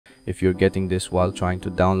if you're getting this while trying to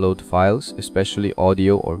download files, especially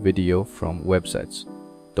audio or video from websites.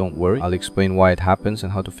 Don't worry, I'll explain why it happens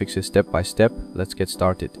and how to fix it step by step. Let's get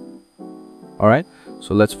started. Alright,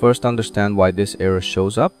 so let's first understand why this error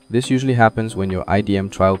shows up. This usually happens when your IDM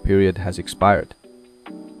trial period has expired.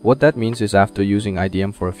 What that means is after using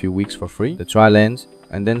IDM for a few weeks for free, the trial ends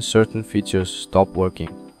and then certain features stop working.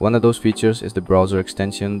 One of those features is the browser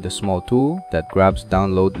extension, the small tool that grabs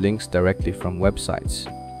download links directly from websites.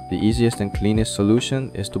 The easiest and cleanest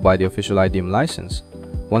solution is to buy the official IDM license.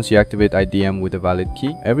 Once you activate IDM with a valid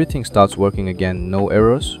key, everything starts working again, no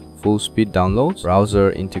errors, full speed downloads,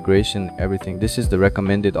 browser integration, everything. This is the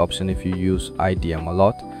recommended option if you use IDM a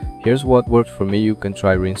lot. Here's what worked for me. You can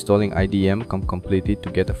try reinstalling IDM completely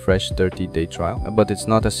to get a fresh 30-day trial. But it's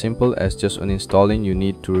not as simple as just uninstalling. You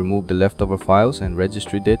need to remove the leftover files and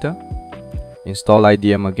registry data. Install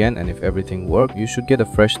IDM again, and if everything works, you should get a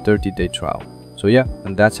fresh 30-day trial. So yeah,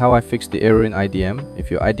 and that's how I fixed the error in IDM.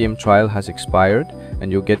 If your IDM trial has expired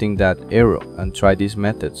and you're getting that error, and try these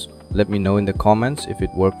methods. Let me know in the comments if it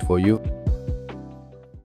worked for you.